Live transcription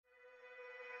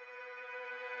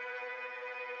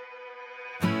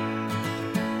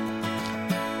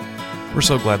We're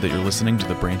so glad that you're listening to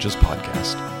the Branches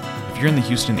podcast. If you're in the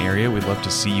Houston area, we'd love to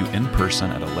see you in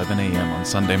person at 11 a.m. on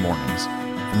Sunday mornings.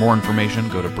 For more information,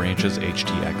 go to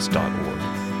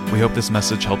brancheshtx.org. We hope this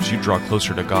message helps you draw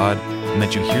closer to God and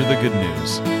that you hear the good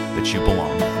news that you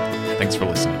belong. Thanks for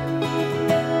listening.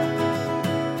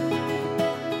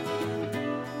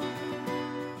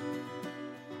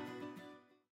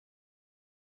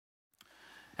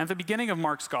 At the beginning of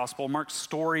Mark's gospel, Mark's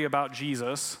story about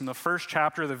Jesus, in the first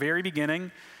chapter, the very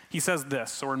beginning, he says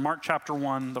this. So we're in Mark chapter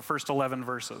 1, the first 11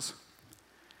 verses.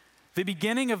 The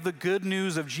beginning of the good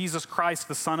news of Jesus Christ,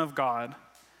 the Son of God.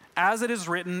 As it is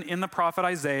written in the prophet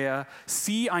Isaiah,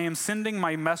 "See, I am sending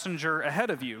my messenger ahead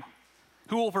of you,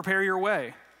 who will prepare your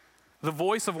way. The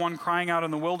voice of one crying out in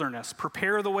the wilderness,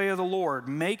 prepare the way of the Lord,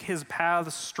 make his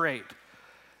paths straight."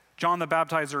 John the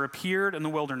Baptizer appeared in the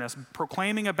wilderness,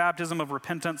 proclaiming a baptism of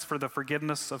repentance for the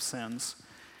forgiveness of sins.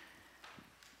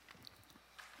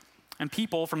 And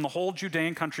people from the whole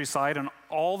Judean countryside and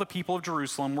all the people of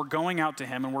Jerusalem were going out to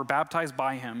him and were baptized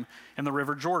by him in the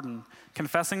river Jordan,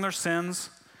 confessing their sins.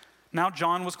 Now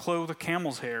John was clothed with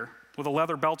camel's hair, with a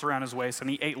leather belt around his waist, and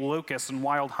he ate locusts and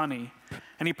wild honey.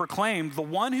 And he proclaimed, "The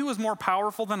one who is more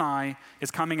powerful than I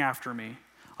is coming after me.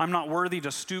 I'm not worthy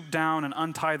to stoop down and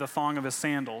untie the thong of his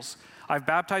sandals. I've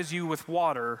baptized you with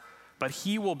water, but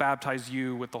he will baptize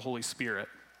you with the Holy Spirit."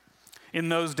 In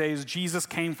those days, Jesus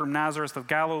came from Nazareth of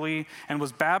Galilee and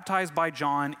was baptized by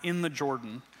John in the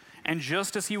Jordan. And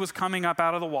just as he was coming up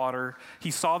out of the water,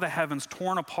 he saw the heavens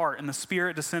torn apart and the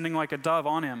Spirit descending like a dove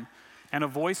on him. And a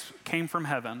voice came from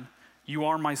heaven, "You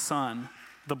are my Son,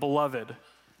 the beloved.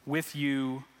 With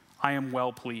you I am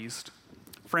well pleased."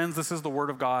 Friends, this is the word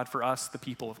of God for us, the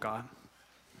people of God.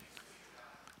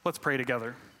 Let's pray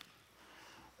together.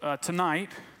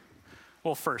 Tonight,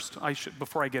 first,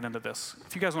 before I get into this,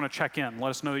 if you guys want to check in, let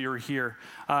us know that you're here.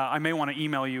 I may want to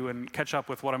email you and catch up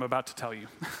with what I'm about to tell you.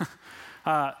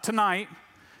 Tonight,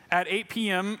 at 8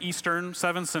 p.m. Eastern,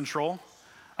 7 Central,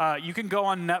 you can go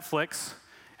on Netflix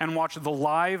and watch the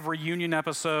live reunion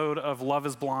episode of Love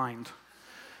is Blind.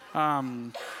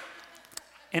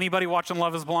 Anybody watching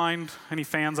Love is Blind? Any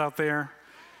fans out there?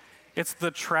 It's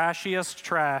the trashiest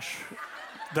trash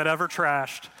that ever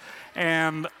trashed.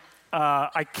 And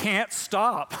I can't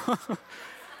stop.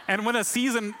 And when a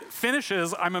season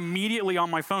finishes, I'm immediately on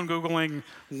my phone Googling,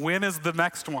 when is the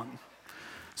next one?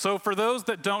 So for those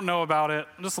that don't know about it,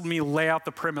 just let me lay out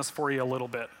the premise for you a little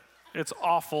bit. It's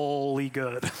awfully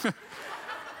good.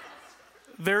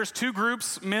 There's two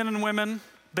groups, men and women.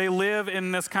 They live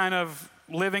in this kind of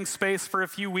living space for a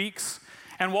few weeks.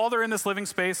 And while they're in this living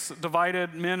space,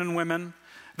 divided men and women,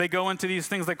 they go into these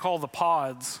things they call the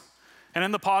pods. And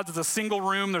in the pods, it's a single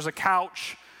room. There's a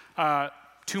couch,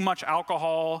 too much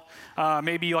alcohol,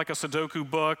 maybe like a Sudoku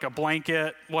book, a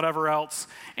blanket, whatever else.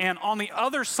 And on the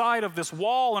other side of this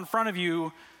wall in front of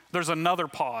you, there's another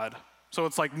pod. So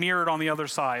it's like mirrored on the other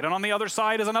side. And on the other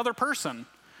side is another person.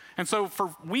 And so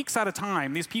for weeks at a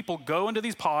time, these people go into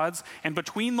these pods, and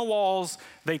between the walls,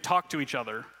 they talk to each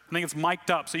other. I think it's mic'd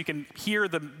up, so you can hear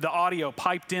the audio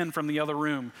piped in from the other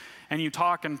room. And you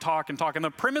talk and talk and talk. And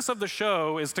the premise of the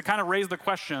show is to kind of raise the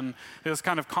question, this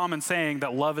kind of common saying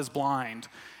that love is blind.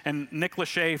 And Nick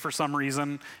Lachey, for some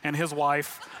reason, and his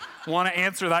wife want to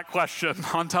answer that question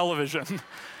on television.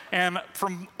 And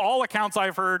from all accounts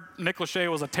I've heard, Nick Lachey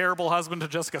was a terrible husband to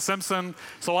Jessica Simpson.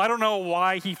 So I don't know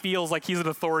why he feels like he's an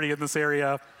authority in this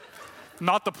area.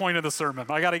 Not the point of the sermon.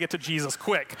 I got to get to Jesus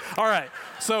quick. All right.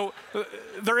 So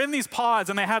they're in these pods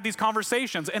and they have these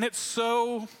conversations, and it's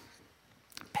so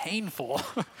painful.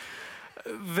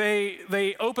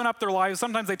 They open up their lives.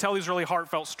 Sometimes they tell these really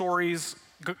heartfelt stories.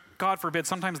 God forbid,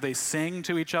 sometimes they sing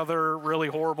to each other really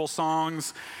horrible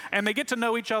songs, and they get to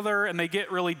know each other and they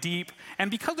get really deep. And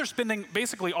because they're spending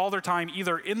basically all their time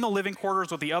either in the living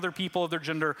quarters with the other people of their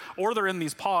gender or they're in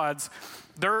these pods,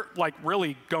 they're like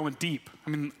really going deep. I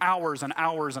mean, hours and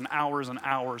hours and hours and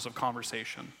hours of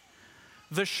conversation.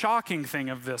 The shocking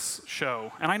thing of this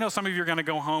show, and I know some of you are going to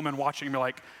go home and watching and be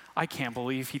like, I can't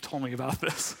believe he told me about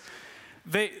this.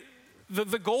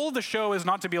 The goal of the show is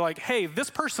not to be like, hey, this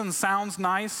person sounds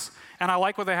nice and I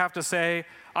like what they have to say.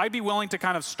 I'd be willing to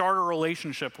kind of start a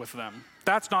relationship with them.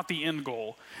 That's not the end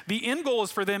goal. The end goal is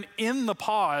for them in the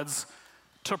pods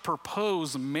to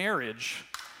propose marriage,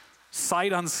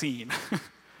 sight unseen.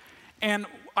 And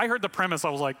I heard the premise,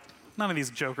 I was like, none of these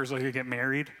jokers are gonna get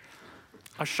married.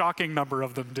 A shocking number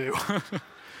of them do.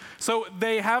 So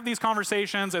they have these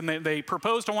conversations and they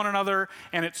propose to one another,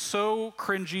 and it's so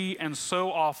cringy and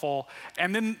so awful.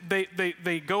 And then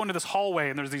they go into this hallway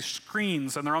and there's these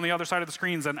screens and they're on the other side of the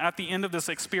screens. And at the end of this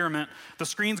experiment, the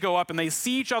screens go up and they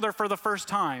see each other for the first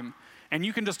time. And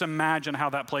you can just imagine how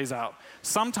that plays out.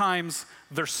 Sometimes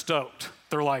they're stoked.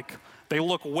 They're like, they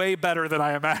look way better than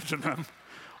I imagined them.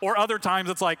 Or other times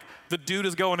it's like the dude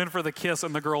is going in for the kiss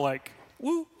and the girl like,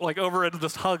 woo, like over it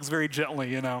just hugs very gently,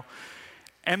 you know.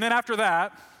 And then after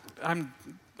that, I'm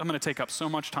going to take up so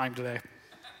much time today.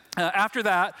 After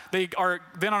that, they are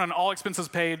then on an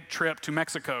all-expenses-paid trip to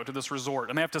Mexico, to this resort.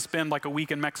 And they have to spend like a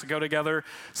week in Mexico together.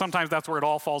 Sometimes that's where it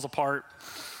all falls apart.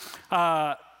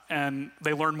 And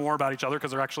they learn more about each other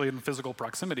because they're actually in physical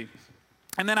proximity.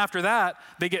 And then after that,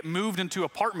 they get moved into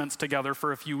apartments together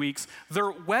for a few weeks.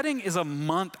 Their wedding is a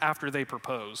month after they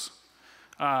propose.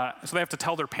 So they have to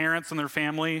tell their parents and their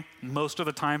family. Most of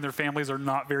the time, their families are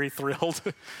not very thrilled.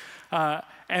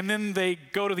 And then they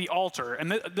go to the altar. And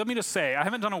let me just say, I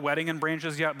haven't done a wedding in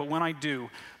Branches yet, but when I do,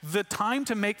 the time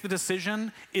to make the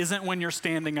decision isn't when you're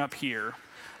standing up here.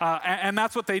 And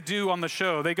that's what they do on the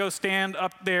show. They go stand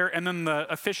up there, and then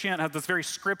the officiant has this very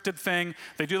scripted thing.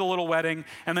 They do the little wedding,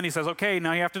 and then he says, okay,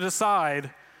 now you have to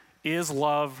decide, is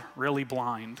love really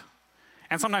blind?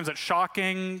 And sometimes it's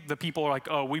shocking. The people are like,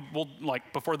 oh, we will,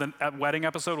 like, before the wedding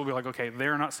episode, we'll be like, okay,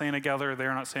 they're not staying together,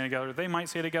 they're not staying together, they might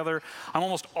stay together. I'm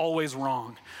almost always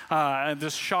wrong.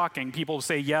 Just shocking. People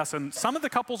say yes, and some of the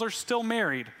couples are still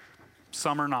married,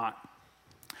 some are not.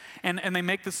 And they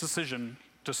make this decision,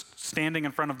 just standing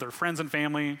in front of their friends and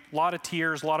family, a lot of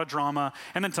tears, a lot of drama.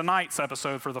 And then tonight's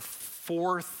episode for the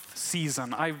 4th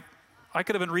season, I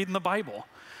could have been reading the Bible.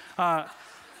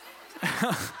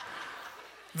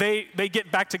 They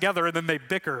get back together and then they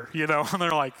bicker, you know, and they're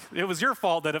like, it was your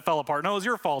fault that it fell apart. No, it was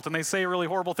your fault. And they say really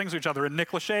horrible things to each other. And Nick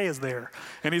Lachey is there.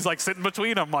 And he's like sitting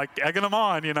between them, like egging them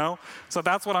on, you know. So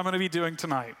that's what I'm going to be doing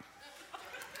tonight.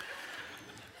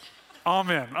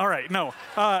 Amen. All right, no.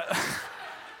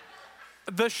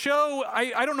 The show,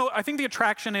 I don't know, I think the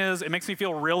attraction is, it makes me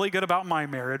feel really good about my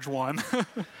marriage, one.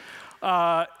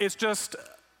 It's just,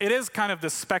 it is kind of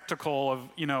this spectacle of,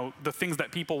 you know, the things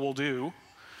that people will do.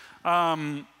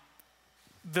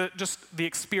 The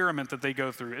experiment that they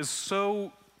go through is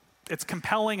so, it's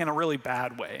compelling in a really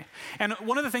bad way. And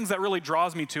one of the things that really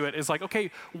draws me to it is like,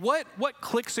 okay, what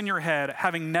clicks in your head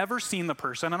having never seen the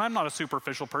person? And I'm not a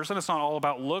superficial person. It's not all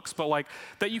about looks, but like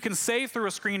that you can say through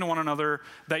a screen to one another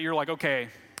that you're like, okay,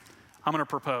 I'm going to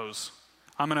propose.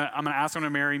 I'm going to ask him to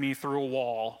marry me through a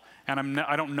wall. And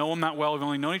I don't know him that well. We've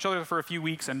only known each other for a few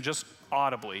weeks, and just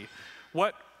audibly,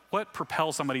 what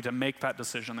propels somebody to make that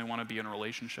decision they want to be in a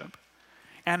relationship?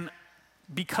 And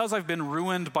because I've been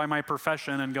ruined by my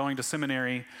profession and going to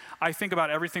seminary, I think about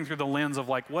everything through the lens of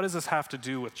like, what does this have to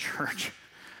do with church?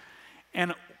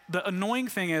 And the annoying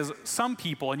thing is some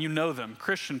people, and you know them,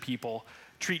 Christian people,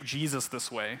 treat Jesus this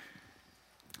way.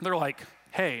 They're like,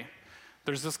 hey,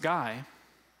 there's this guy.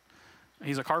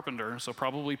 He's a carpenter, so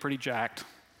probably pretty jacked.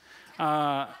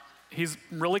 He's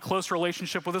really close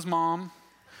relationship with his mom.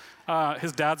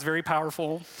 His dad's very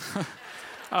powerful.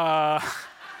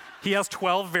 He has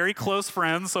 12 very close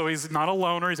friends, so he's not a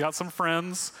loner. He's got some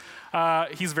friends.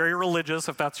 He's very religious,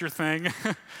 if that's your thing.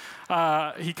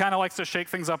 He kind of likes to shake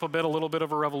things up a little bit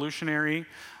of a revolutionary.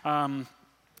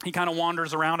 He kind of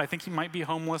wanders around. I think he might be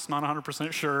homeless, not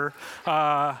 100% sure.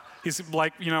 He's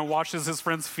like, you know, washes his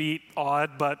friends' feet.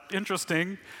 Odd, but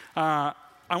interesting. I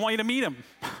want you to meet him.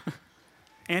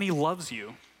 And he loves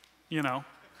you, you know.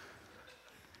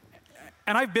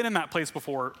 And I've been in that place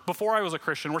before I was a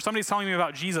Christian, where somebody's telling me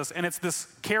about Jesus, and it's this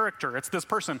character, it's this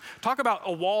person. Talk about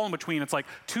a wall in between. It's like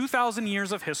 2,000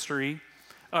 years of history,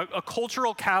 a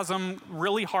cultural chasm,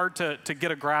 really hard to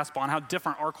get a grasp on how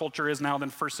different our culture is now than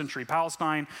first century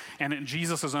Palestine and in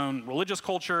Jesus' own religious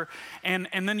culture. And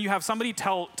then you have somebody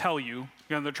tell you, you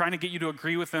know, they're trying to get you to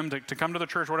agree with them, to come to the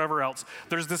church, whatever else.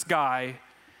 There's this guy,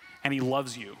 and he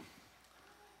loves you.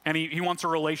 And he wants a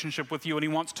relationship with you, and he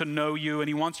wants to know you, and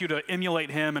he wants you to emulate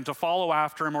him and to follow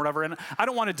after him or whatever. And I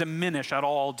don't want to diminish at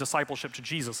all discipleship to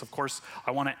Jesus. Of course,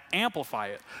 I want to amplify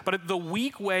it. But the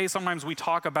weak way sometimes we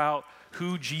talk about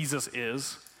who Jesus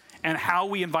is and how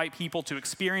we invite people to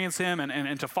experience him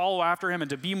and to follow after him and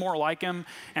to be more like him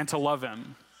and to love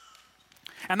him.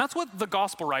 And that's what the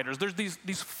gospel writers, there's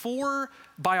these 4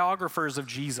 biographers of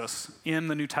Jesus in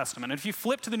the New Testament. And if you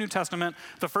flip to the New Testament,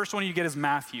 the first one you get is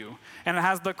Matthew. And it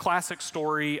has the classic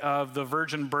story of the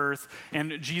virgin birth,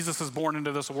 and Jesus is born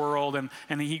into this world,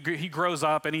 and he grows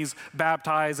up, and he's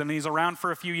baptized, and he's around for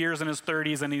a few years in his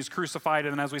 30s, and he's crucified,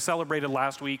 and as we celebrated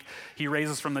last week, he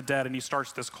raises from the dead, and he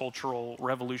starts this cultural,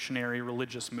 revolutionary,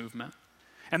 religious movement.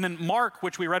 And then Mark,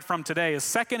 which we read from today, is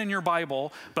second in your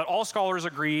Bible, but all scholars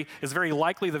agree is very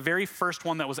likely the very first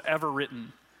one that was ever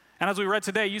written. And as we read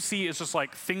today, you see it's just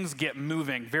like things get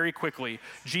moving very quickly.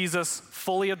 Jesus,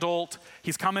 fully adult,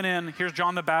 he's coming in. Here's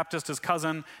John the Baptist, his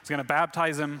cousin. He's going to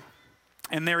baptize him.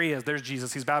 And there he is. There's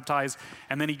Jesus. He's baptized.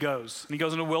 And then he goes. And he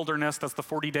goes into the wilderness. That's the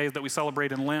 40 days that we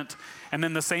celebrate in Lent. And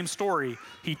then the same story.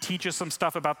 He teaches some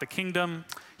stuff about the kingdom.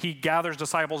 He gathers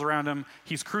disciples around him.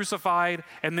 He's crucified.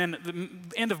 And then the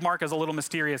end of Mark is a little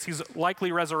mysterious. He's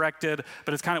likely resurrected,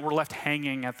 but it's kind of, we're left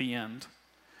hanging at the end.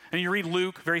 And you read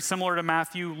Luke, very similar to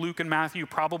Matthew. Luke and Matthew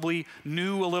probably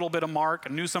knew a little bit of Mark,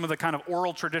 knew some of the kind of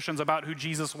oral traditions about who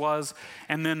Jesus was.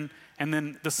 And then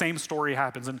the same story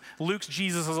happens. And Luke's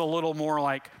Jesus is a little more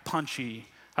like punchy.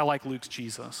 I like Luke's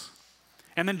Jesus.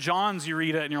 And then John's, you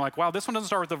read it and you're like, wow, this one doesn't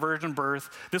start with the virgin birth.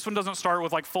 This one doesn't start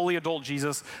with like fully adult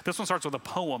Jesus. This one starts with a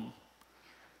poem.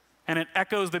 And it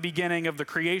echoes the beginning of the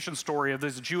creation story of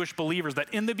these Jewish believers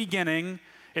that in the beginning,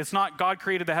 it's not God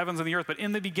created the heavens and the earth, but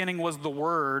in the beginning was the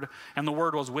Word, and the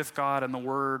Word was with God, and the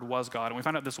Word was God. And we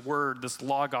find out this Word, this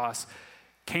Logos,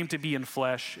 came to be in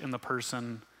flesh in the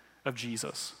person of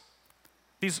Jesus.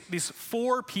 These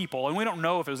four people, and we don't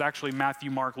know if it was actually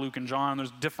Matthew, Mark, Luke, and John.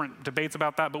 There's different debates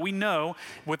about that, but we know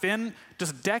within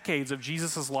just decades of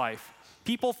Jesus' life,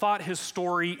 people thought his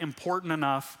story important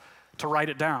enough to write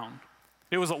it down.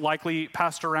 It was likely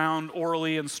passed around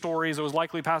orally in stories. It was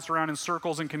likely passed around in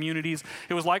circles and communities.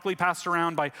 It was likely passed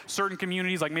around by certain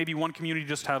communities, like maybe one community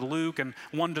just had Luke, and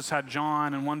one just had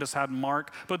John, and one just had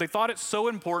Mark. But they thought it so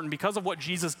important because of what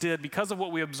Jesus did, because of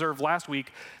what we observed last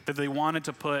week, that they wanted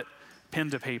to put pen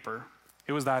to paper.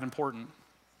 It was that important.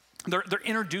 They're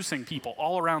introducing people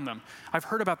all around them. I've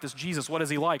heard about this Jesus. What is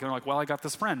he like? And they're like, well, I got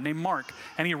this friend named Mark,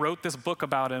 and he wrote this book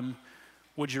about him.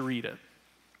 Would you read it?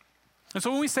 And so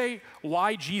when we say,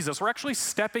 why Jesus, we're actually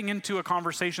stepping into a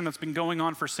conversation that's been going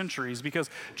on for centuries because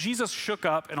Jesus shook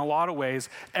up, in a lot of ways,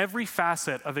 every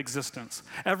facet of existence,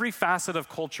 every facet of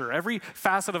culture, every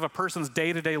facet of a person's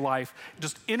day-to-day life,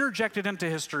 just interjected into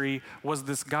history was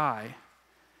this guy.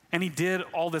 And he did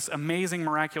all this amazing,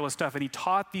 miraculous stuff, and he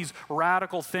taught these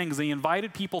radical things, and he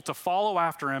invited people to follow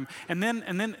after him, and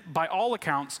then by all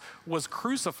accounts, was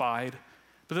crucified.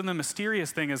 But then the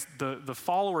mysterious thing is the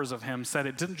followers of him said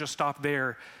it didn't just stop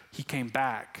there, he came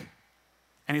back.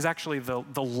 And he's actually the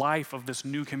life of this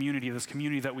new community, this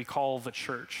community that we call the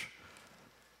church.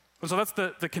 And so that's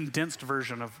the condensed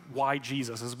version of why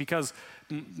Jesus is because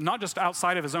not just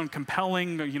outside of his own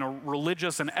compelling,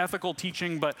 religious and ethical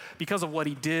teaching, but because of what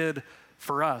he did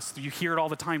for us. You hear it all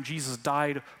the time, Jesus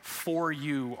died for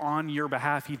you, on your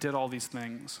behalf, he did all these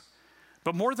things.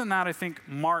 But more than that, I think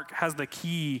Mark has the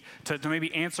key to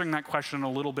maybe answering that question in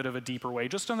a little bit of a deeper way.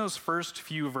 Just in those first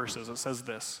few verses, it says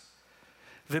this: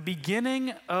 the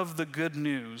beginning of the good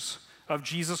news of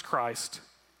Jesus Christ,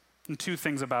 and two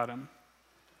things about him: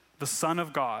 the Son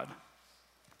of God.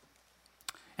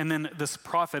 And then this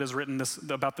prophet has written this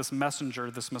about this messenger,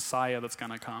 this Messiah that's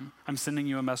going to come. I'm sending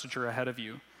you a messenger ahead of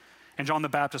you. And John the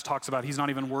Baptist talks about he's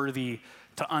not even worthy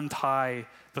to untie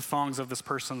the thongs of this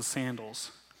person's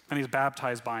sandals. And he's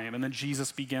baptized by him. And then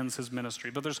Jesus begins his ministry.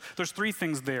 But there's three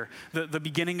things there: the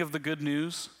beginning of the good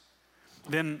news,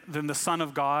 then the Son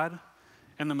of God,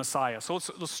 and the Messiah. So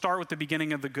let's start with the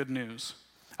beginning of the good news.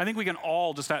 I think we can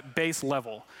all, just at base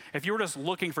level, if you were just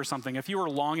looking for something, if you were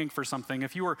longing for something,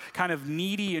 if you were kind of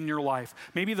needy in your life,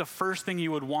 maybe the first thing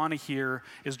you would want to hear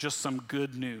is just some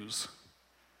good news.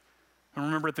 I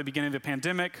remember at the beginning of the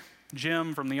pandemic,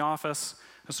 Jim from The Office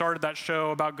started that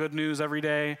show about good news every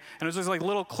day. And it was just like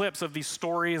little clips of these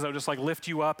stories that would just like lift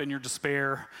you up in your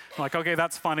despair. Like, okay,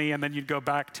 that's funny. And then you'd go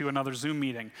back to another Zoom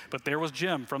meeting. But there was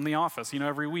Jim from The Office,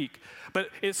 every week.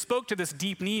 But it spoke to this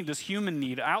deep need, this human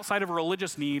need, outside of a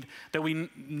religious need, that we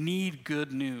need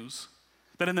good news.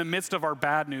 That in the midst of our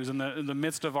bad news, in the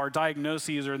midst of our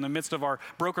diagnoses, or in the midst of our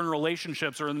broken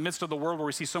relationships, or in the midst of the world where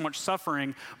we see so much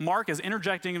suffering, Mark is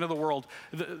interjecting into the world.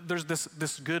 There's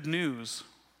this good news.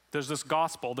 There's this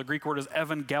gospel. The Greek word is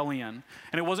evangelion.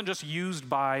 And it wasn't just used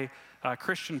by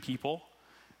Christian people.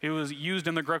 It was used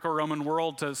in the Greco-Roman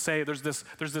world to say there's this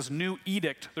new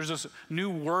edict, there's this new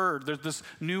word, there's this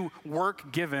new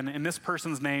work given in this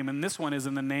person's name, and this one is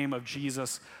in the name of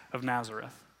Jesus of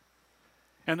Nazareth.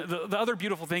 And the other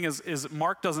beautiful thing is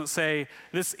Mark doesn't say,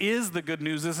 this is the good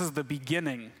news, this is the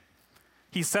beginning.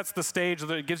 He sets the stage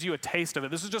that it gives you a taste of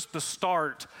it. This is just the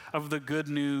start of the good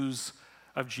news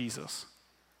of Jesus.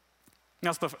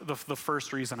 That's the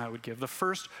first reason I would give. The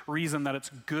first reason that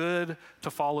it's good to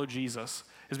follow Jesus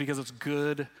is because it's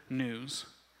good news.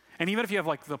 And even if you have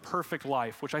like the perfect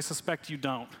life, which I suspect you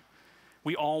don't,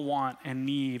 we all want and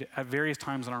need at various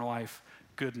times in our life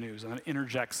good news, and it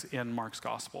interjects in Mark's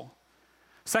gospel.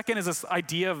 Second is this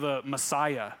idea of the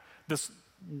Messiah, this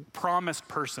promised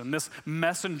person, this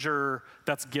messenger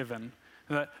that's given.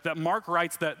 That Mark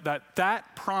writes that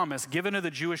promise given to the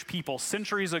Jewish people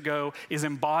centuries ago is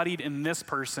embodied in this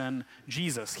person,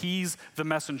 Jesus. He's the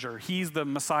messenger. He's the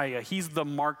Messiah. He's the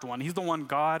marked one. He's the one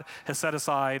God has set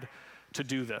aside to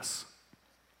do this.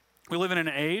 We live in an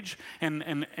age, and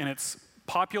it's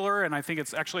popular, and I think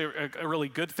it's actually a really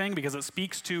good thing because it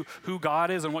speaks to who God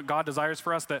is and what God desires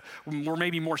for us, that we're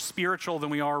maybe more spiritual than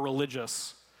we are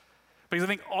religious. Because I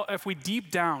think if we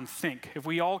deep down think, if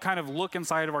we all kind of look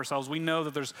inside of ourselves, we know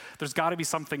that there's got to be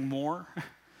something more,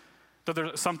 that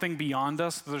there's something beyond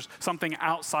us, that there's something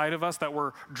outside of us that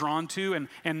we're drawn to.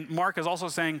 And Mark is also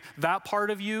saying that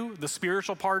part of you, the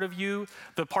spiritual part of you,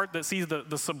 the part that sees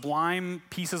the sublime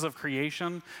pieces of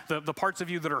creation, the parts of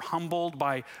you that are humbled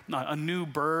by a new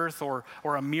birth or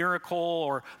a miracle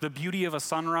or the beauty of a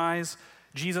sunrise,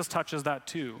 Jesus touches that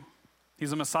too.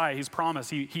 He's a Messiah. He's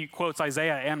promised. He quotes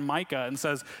Isaiah and Micah and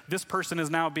says, this person is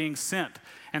now being sent.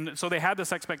 And so they had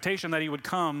this expectation that he would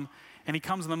come, and he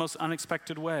comes in the most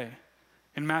unexpected way.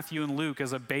 In Matthew and Luke,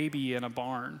 as a baby in a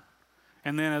barn.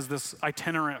 And then as this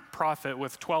itinerant prophet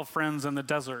with 12 friends in the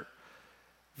desert.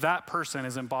 That person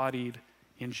is embodied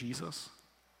in Jesus.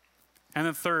 And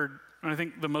then third, and I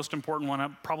think the most important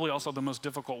one, probably also the most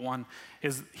difficult one,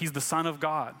 is he's the Son of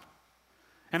God.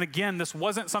 And again, this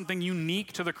wasn't something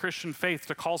unique to the Christian faith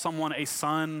to call someone a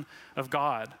son of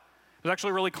God. It was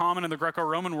actually really common in the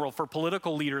Greco-Roman world for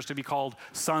political leaders to be called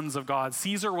sons of God.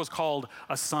 Caesar was called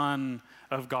a son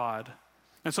of God.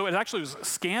 And so it actually was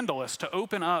scandalous to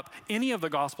open up any of the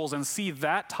Gospels and see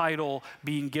that title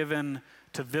being given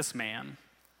to this man,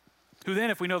 who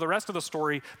then, if we know the rest of the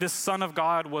story, this son of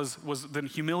God was then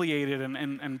humiliated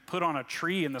and put on a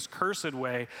tree in this cursed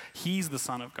way. He's the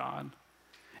Son of God.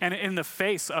 And in the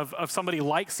face of somebody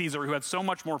like Caesar who had so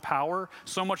much more power,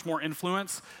 so much more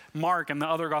influence, Mark and the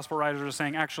other gospel writers are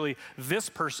saying, actually, this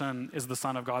person is the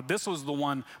Son of God. This was the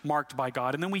one marked by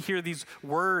God. And then we hear these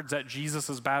words at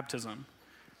Jesus' baptism.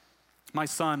 My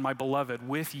son, my beloved,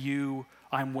 with you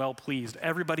I'm well pleased.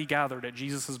 Everybody gathered at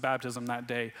Jesus' baptism that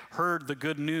day heard the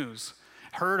good news,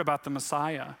 heard about the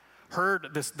Messiah, heard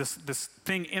this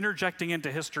thing interjecting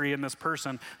into history in this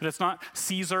person, that it's not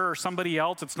Caesar or somebody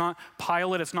else, it's not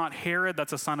Pilate, it's not Herod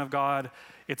that's a son of God,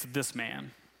 it's this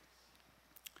man.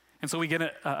 And so we get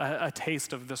a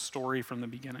taste of this story from the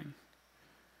beginning.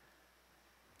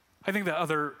 I think the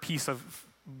other piece of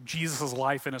Jesus'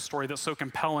 life in a story that's so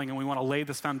compelling, and we want to lay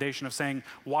this foundation of saying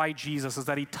why Jesus, is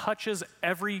that he touches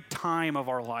every time of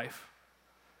our life.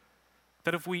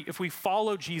 That if we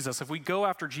follow Jesus, if we go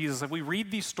after Jesus, if we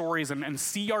read these stories and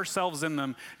see ourselves in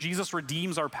them, Jesus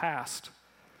redeems our past.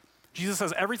 Jesus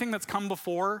says everything that's come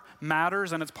before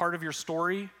matters and it's part of your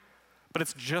story, but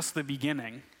it's just the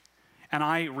beginning. And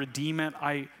I redeem it,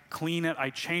 I clean it, I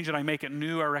change it, I make it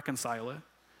new, I reconcile it.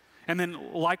 And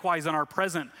then likewise in our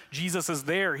present, Jesus is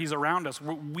there, he's around us.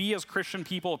 We as Christian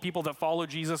people that follow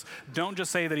Jesus, don't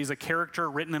just say that he's a character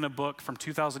written in a book from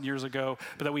 2,000 years ago,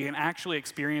 but that we can actually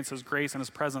experience his grace and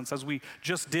his presence as we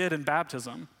just did in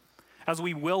baptism, as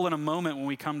we will in a moment when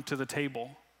we come to the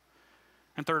table.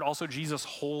 And third, also Jesus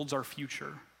holds our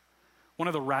future. One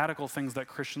of the radical things that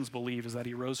Christians believe is that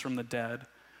he rose from the dead,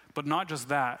 but not just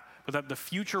that, but that the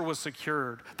future was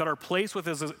secured, that our place with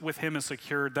him is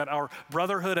secured, that our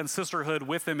brotherhood and sisterhood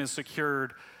with him is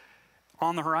secured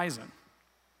on the horizon.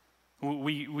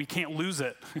 We can't lose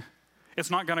it.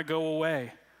 It's not going to go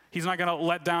away. He's not going to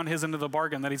let down his end of the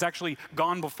bargain, that he's actually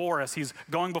gone before us. He's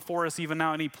going before us even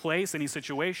now. Any place, any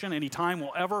situation, any time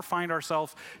we'll ever find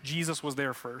ourselves, Jesus was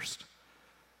there first.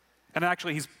 And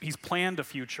actually, he's planned a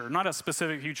future, not a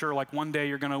specific future like one day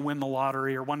you're going to win the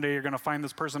lottery or one day you're going to find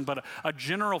this person, but a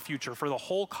general future for the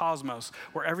whole cosmos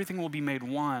where everything will be made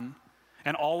one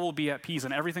and all will be at peace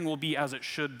and everything will be as it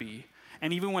should be.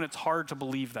 And even when it's hard to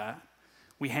believe that,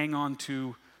 we hang on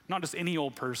to not just any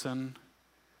old person,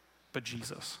 but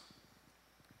Jesus.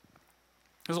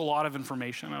 There's a lot of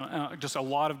information, just a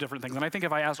lot of different things. And I think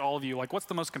if I asked all of you, like, what's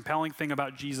the most compelling thing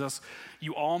about Jesus,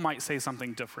 you all might say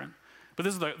something different. But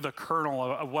this is the kernel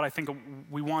of what I think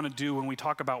we want to do when we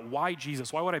talk about why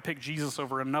Jesus. Why would I pick Jesus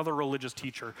over another religious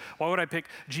teacher? Why would I pick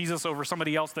Jesus over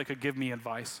somebody else that could give me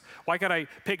advice? Why could I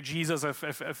pick Jesus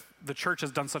if the church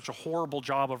has done such a horrible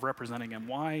job of representing him?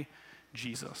 Why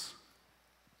Jesus?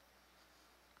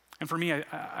 And for me,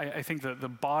 I think the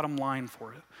bottom line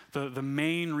for it, the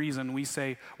main reason we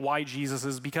say why Jesus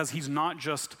is because he's not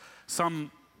just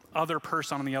some other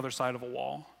person on the other side of a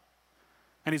wall.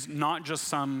 And he's not just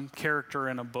some character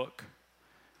in a book.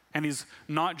 And he's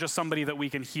not just somebody that we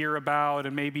can hear about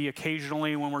and maybe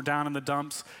occasionally when we're down in the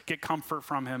dumps get comfort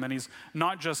from him. And he's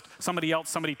not just somebody else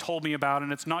somebody told me about,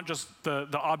 and it's not just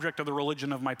the object of the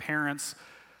religion of my parents,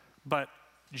 but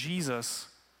Jesus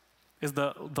is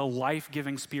the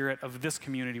life-giving spirit of this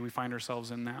community we find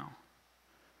ourselves in now.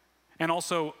 And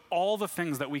also all the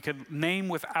things that we could name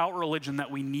without religion that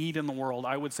we need in the world,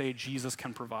 I would say Jesus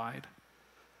can provide.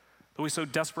 That we so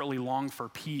desperately long for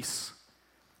peace.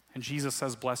 And Jesus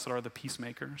says, blessed are the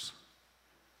peacemakers.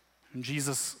 And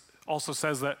Jesus also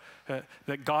says that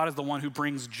God is the one who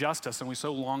brings justice, and we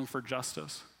so long for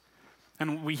justice.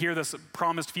 And we hear this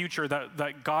promised future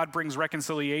that God brings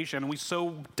reconciliation, and we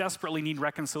so desperately need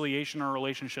reconciliation in our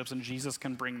relationships, and Jesus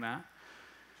can bring that.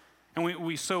 And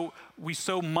we so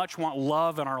much want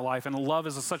love in our life, and love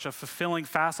is such a fulfilling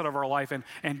facet of our life.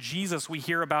 And Jesus, we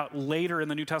hear about later in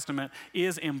the New Testament,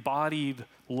 is embodied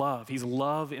love. He's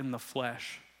love in the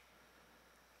flesh.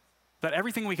 That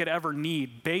everything we could ever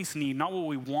need, base need, not what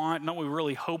we want, not what we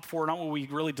really hope for, not what we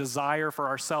really desire for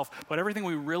ourselves, but everything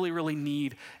we really, really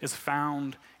need is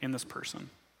found in this person.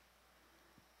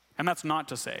 And that's not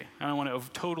to say, and I want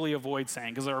to totally avoid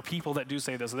saying, because there are people that do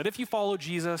say this, that if you follow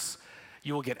Jesus,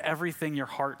 you will get everything your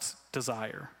hearts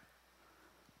desire.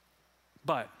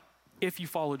 But if you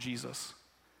follow Jesus,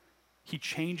 he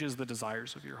changes the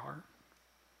desires of your heart.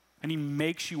 And he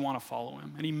makes you want to follow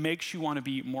him. And he makes you want to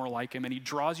be more like him. And he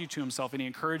draws you to himself, and he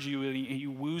encourages you, and he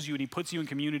woos you, and he puts you in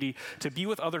community to be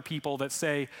with other people that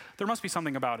say, there must be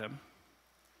something about him.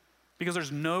 Because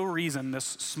there's no reason this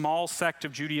small sect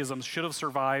of Judaism should have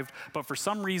survived, but for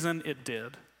some reason it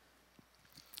did.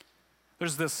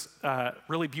 There's this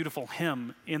really beautiful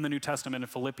hymn in the New Testament in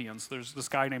Philippians. There's this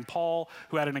guy named Paul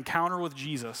who had an encounter with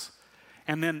Jesus.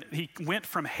 And then he went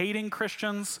from hating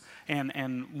Christians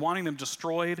and wanting them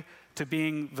destroyed to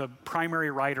being the primary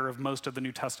writer of most of the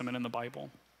New Testament in the Bible.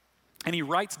 And he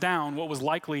writes down what was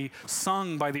likely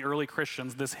sung by the early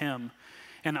Christians, this hymn.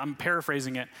 And I'm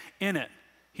paraphrasing it. In it,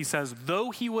 he says, though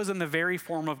he was in the very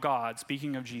form of God,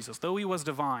 speaking of Jesus, though he was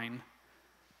divine,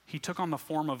 he took on the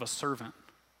form of a servant.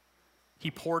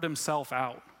 He poured himself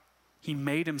out. He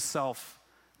made himself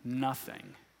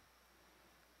nothing.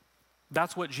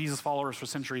 That's what Jesus followers for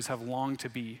centuries have longed to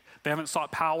be. They haven't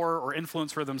sought power or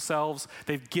influence for themselves.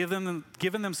 They've given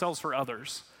themselves for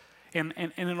others. And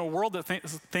in a world that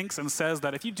thinks and says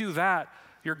that if you do that,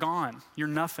 you're gone, you're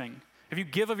nothing. If you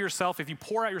give of yourself, if you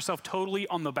pour out yourself totally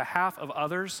on the behalf of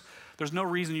others, there's no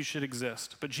reason you should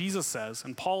exist. But Jesus says,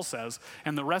 and Paul says,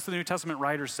 and the rest of the New Testament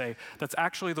writers say, that's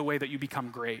actually the way that you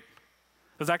become great.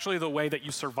 That's actually the way that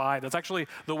you survive. That's actually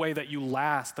the way that you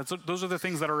last. Those are the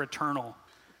things that are eternal.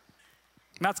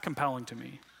 And that's compelling to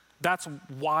me. That's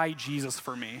why Jesus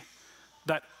for me.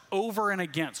 That over and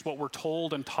against what we're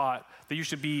told and taught, that you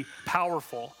should be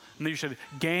powerful, and that you should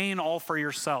gain all for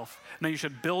yourself, and that you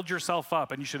should build yourself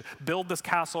up, and you should build this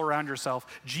castle around yourself.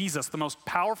 Jesus, the most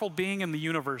powerful being in the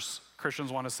universe,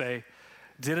 Christians want to say,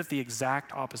 did it the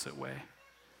exact opposite way.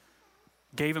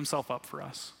 Gave himself up for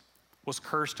us, was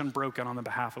cursed and broken on the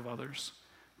behalf of others,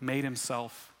 made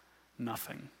himself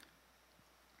nothing.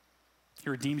 He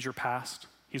redeems your past.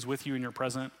 He's with you in your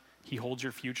present. He holds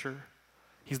your future.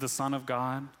 He's the Son of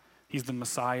God. He's the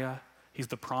Messiah. He's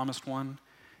the promised one.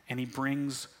 And he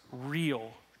brings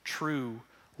real, true,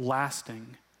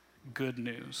 lasting good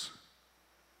news.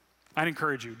 I'd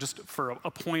encourage you, just for a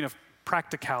point of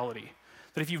practicality,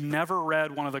 that if you've never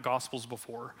read one of the Gospels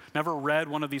before, never read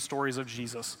one of these stories of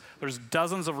Jesus, there's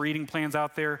dozens of reading plans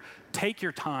out there. Take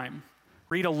your time,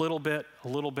 read a little bit,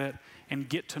 and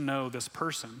get to know this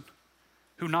person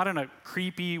who, not in a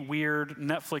creepy, weird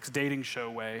Netflix dating show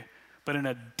way, but in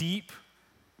a deep,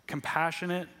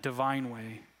 compassionate, divine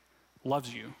way,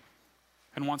 loves you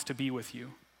and wants to be with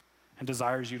you and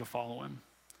desires you to follow him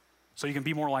so you can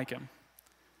be more like him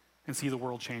and see the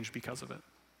world change because of it.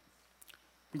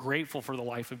 I'm grateful for the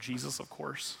life of Jesus, of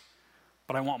course,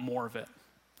 but I want more of it,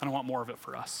 and I want more of it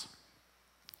for us.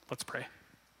 Let's pray.